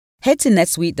Head to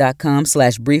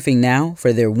netsuite.com/briefing now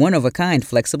for their one-of-a-kind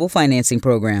flexible financing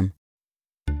program.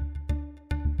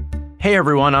 Hey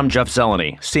everyone, I'm Jeff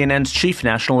Zeleny, CNN's chief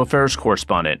national affairs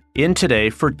correspondent, in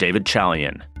today for David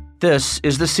Chalian. This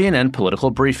is the CNN Political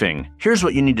Briefing. Here's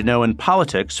what you need to know in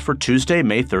politics for Tuesday,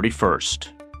 May 31st.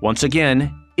 Once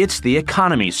again, it's the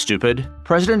economy, stupid.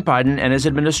 President Biden and his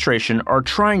administration are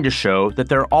trying to show that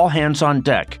they're all hands on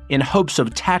deck in hopes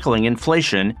of tackling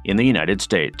inflation in the United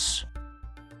States.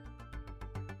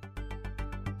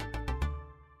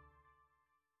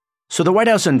 So the White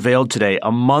House unveiled today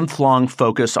a month-long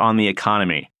focus on the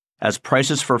economy, as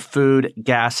prices for food,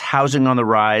 gas, housing on the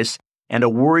rise, and a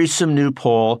worrisome new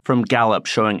poll from Gallup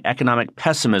showing economic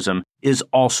pessimism is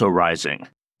also rising.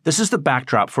 This is the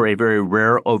backdrop for a very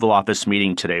rare Oval Office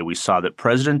meeting today we saw that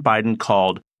President Biden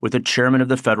called with the chairman of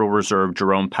the Federal Reserve,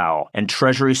 Jerome Powell, and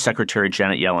Treasury Secretary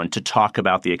Janet Yellen to talk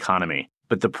about the economy.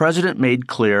 But the president made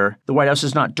clear the White House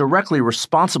is not directly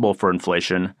responsible for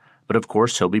inflation, but of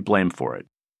course he'll be blamed for it.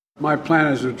 My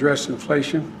plan is to address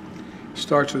inflation. It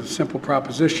starts with a simple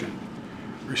proposition.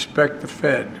 Respect the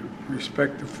Fed.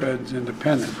 Respect the Fed's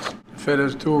independence. The Fed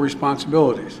has dual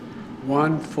responsibilities.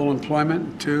 One, full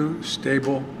employment. Two,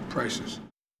 stable prices.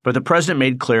 But the president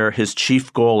made clear his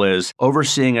chief goal is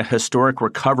overseeing a historic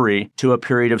recovery to a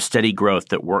period of steady growth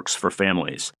that works for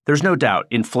families. There's no doubt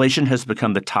inflation has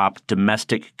become the top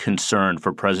domestic concern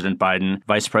for President Biden,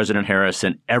 Vice President Harris,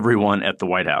 and everyone at the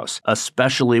White House,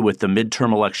 especially with the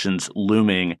midterm elections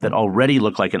looming that already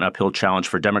look like an uphill challenge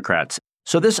for Democrats.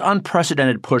 So this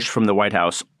unprecedented push from the White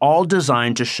House, all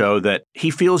designed to show that he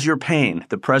feels your pain.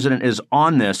 The president is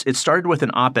on this. It started with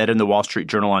an op-ed in the Wall Street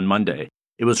Journal on Monday.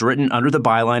 It was written under the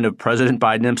byline of President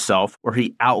Biden himself, where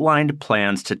he outlined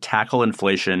plans to tackle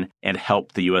inflation and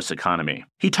help the U.S. economy.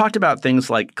 He talked about things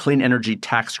like clean energy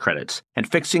tax credits and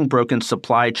fixing broken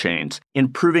supply chains,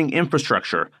 improving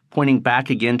infrastructure, pointing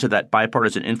back again to that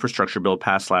bipartisan infrastructure bill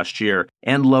passed last year,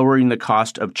 and lowering the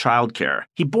cost of childcare.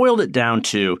 He boiled it down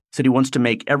to said he wants to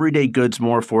make everyday goods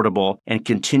more affordable and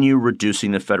continue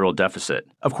reducing the federal deficit.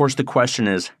 Of course, the question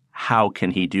is, how can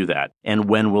he do that? And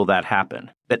when will that happen?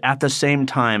 But at the same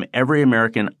time, every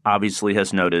American obviously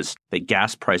has noticed that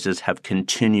gas prices have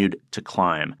continued to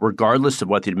climb, regardless of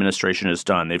what the administration has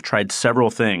done. They've tried several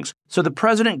things. So the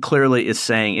president clearly is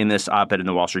saying in this op-ed in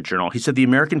the Wall Street Journal, he said the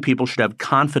American people should have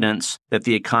confidence that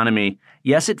the economy,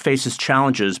 yes, it faces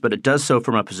challenges, but it does so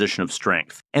from a position of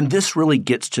strength. And this really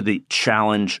gets to the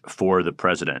challenge for the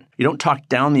president. You don't talk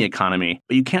down the economy,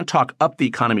 but you can't talk up the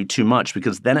economy too much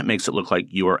because then it makes it look like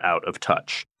you are out of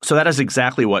touch. So that is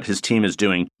exactly what his team is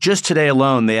doing. Just today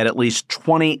alone, they had at least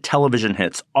 20 television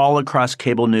hits all across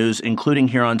cable news, including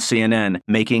here on CNN,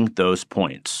 making those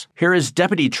points. Here is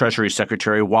Deputy Treasury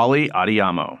Secretary Wally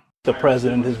Adeyemo. The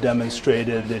president has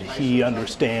demonstrated that he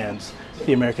understands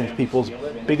the American people's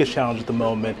biggest challenge at the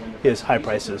moment is high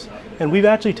prices. And we've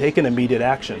actually taken immediate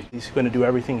action. He's going to do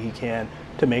everything he can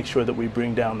to make sure that we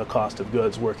bring down the cost of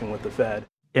goods working with the Fed.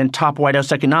 And top White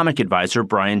House economic advisor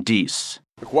Brian Deese.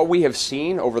 What we have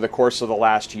seen over the course of the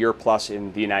last year plus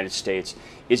in the United States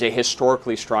is a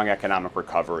historically strong economic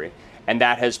recovery, and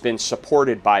that has been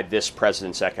supported by this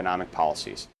president's economic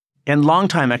policies. And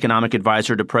longtime economic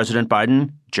advisor to President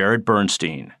Biden, Jared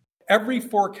Bernstein. Every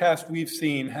forecast we've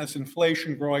seen has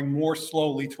inflation growing more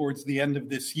slowly towards the end of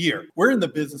this year. We're in the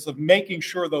business of making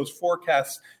sure those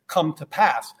forecasts come to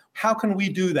pass. How can we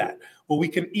do that? Well, we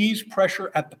can ease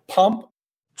pressure at the pump.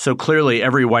 So clearly,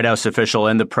 every White House official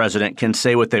and the president can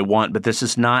say what they want, but this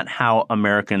is not how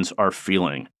Americans are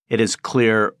feeling. It is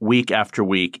clear week after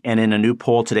week, and in a new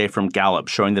poll today from Gallup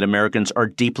showing that Americans are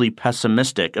deeply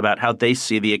pessimistic about how they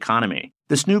see the economy.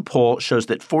 This new poll shows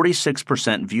that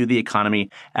 46% view the economy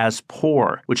as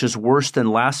poor, which is worse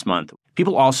than last month.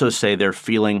 People also say they're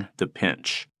feeling the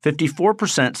pinch.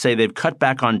 54% say they've cut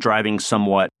back on driving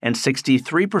somewhat, and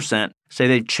 63% say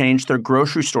they've changed their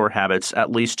grocery store habits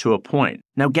at least to a point.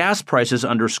 Now, gas prices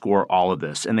underscore all of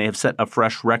this, and they have set a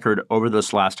fresh record over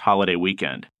this last holiday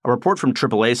weekend. A report from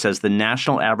AAA says the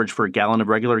national average for a gallon of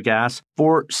regular gas,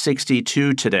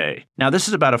 $4.62 today. Now, this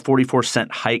is about a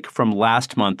 44-cent hike from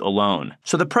last month alone.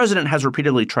 So the president has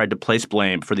repeatedly tried to place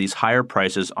blame for these higher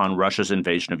prices on Russia's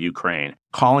invasion of Ukraine,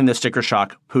 calling the sticker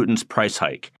shock Putin's price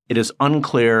hike. It is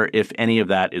unclear if any of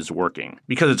that is working,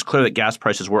 because it's clear that gas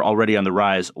prices were already on the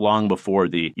rise long before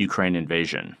the Ukraine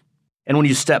invasion. And when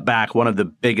you step back, one of the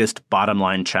biggest bottom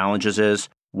line challenges is,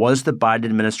 was the Biden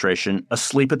administration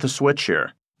asleep at the switch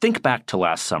here? Think back to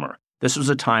last summer. This was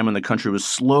a time when the country was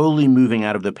slowly moving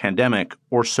out of the pandemic,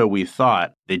 or so we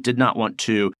thought. They did not want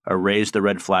to raise the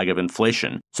red flag of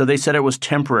inflation. So they said it was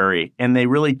temporary, and they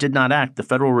really did not act. The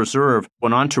Federal Reserve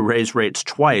went on to raise rates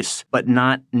twice, but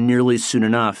not nearly soon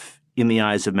enough in the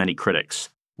eyes of many critics.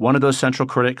 One of those central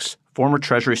critics, former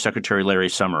Treasury Secretary Larry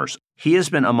Summers. He has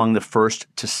been among the first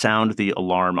to sound the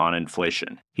alarm on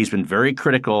inflation. He's been very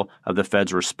critical of the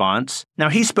Fed's response. Now,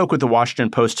 he spoke with the Washington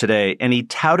Post today, and he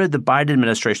touted the Biden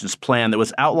administration's plan that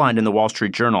was outlined in the Wall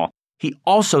Street Journal. He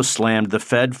also slammed the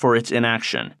Fed for its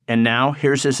inaction. And now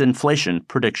here's his inflation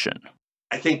prediction.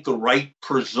 I think the right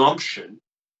presumption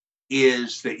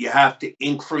is that you have to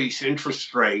increase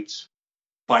interest rates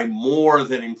by more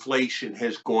than inflation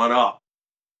has gone up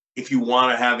if you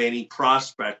want to have any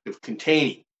prospect of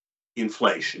containing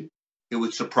inflation. It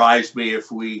would surprise me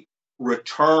if we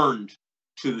returned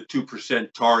to the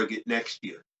 2% target next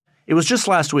year. It was just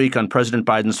last week on President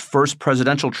Biden's first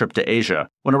presidential trip to Asia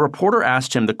when a reporter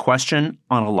asked him the question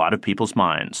on a lot of people's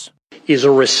minds. Is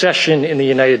a recession in the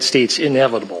United States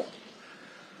inevitable?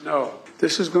 No,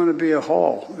 this is going to be a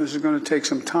haul. This is going to take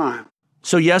some time.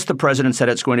 So yes, the president said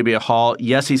it's going to be a haul.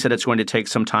 Yes, he said it's going to take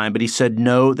some time, but he said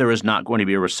no, there is not going to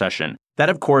be a recession. That,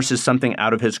 of course, is something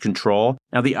out of his control.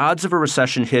 Now, the odds of a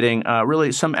recession hitting,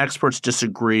 really, some experts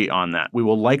disagree on that. We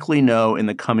will likely know in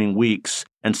the coming weeks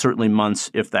and certainly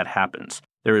months if that happens.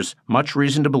 There is much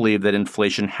reason to believe that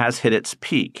inflation has hit its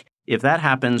peak. If that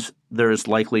happens, there is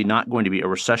likely not going to be a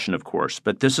recession, of course.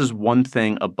 But this is one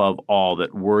thing above all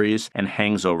that worries and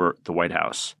hangs over the White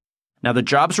House. Now, the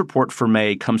jobs report for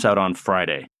May comes out on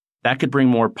Friday. That could bring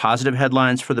more positive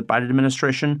headlines for the Biden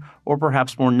administration or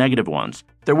perhaps more negative ones.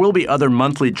 There will be other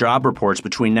monthly job reports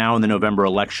between now and the November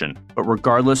election, but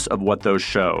regardless of what those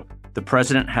show, the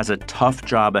president has a tough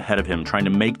job ahead of him trying to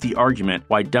make the argument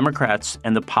why Democrats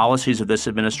and the policies of this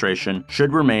administration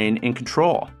should remain in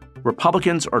control.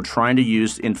 Republicans are trying to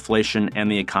use inflation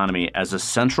and the economy as a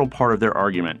central part of their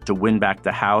argument to win back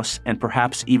the House and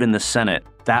perhaps even the Senate.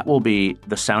 That will be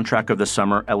the soundtrack of the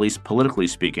summer, at least politically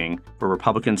speaking, for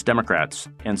Republicans, Democrats,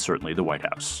 and certainly the White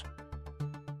House.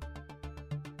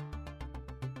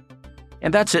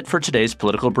 And that's it for today's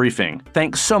Political Briefing.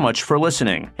 Thanks so much for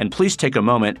listening. And please take a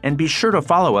moment and be sure to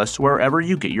follow us wherever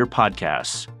you get your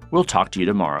podcasts. We'll talk to you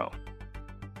tomorrow.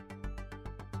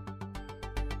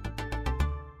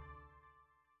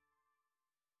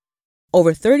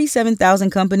 Over 37,000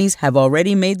 companies have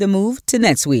already made the move to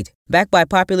NetSuite. Backed by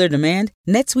popular demand,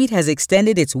 NetSuite has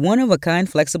extended its one-of-a-kind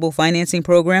flexible financing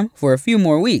program for a few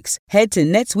more weeks. Head to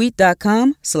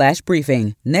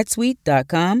netsuite.com/briefing.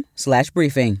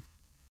 netsuite.com/briefing.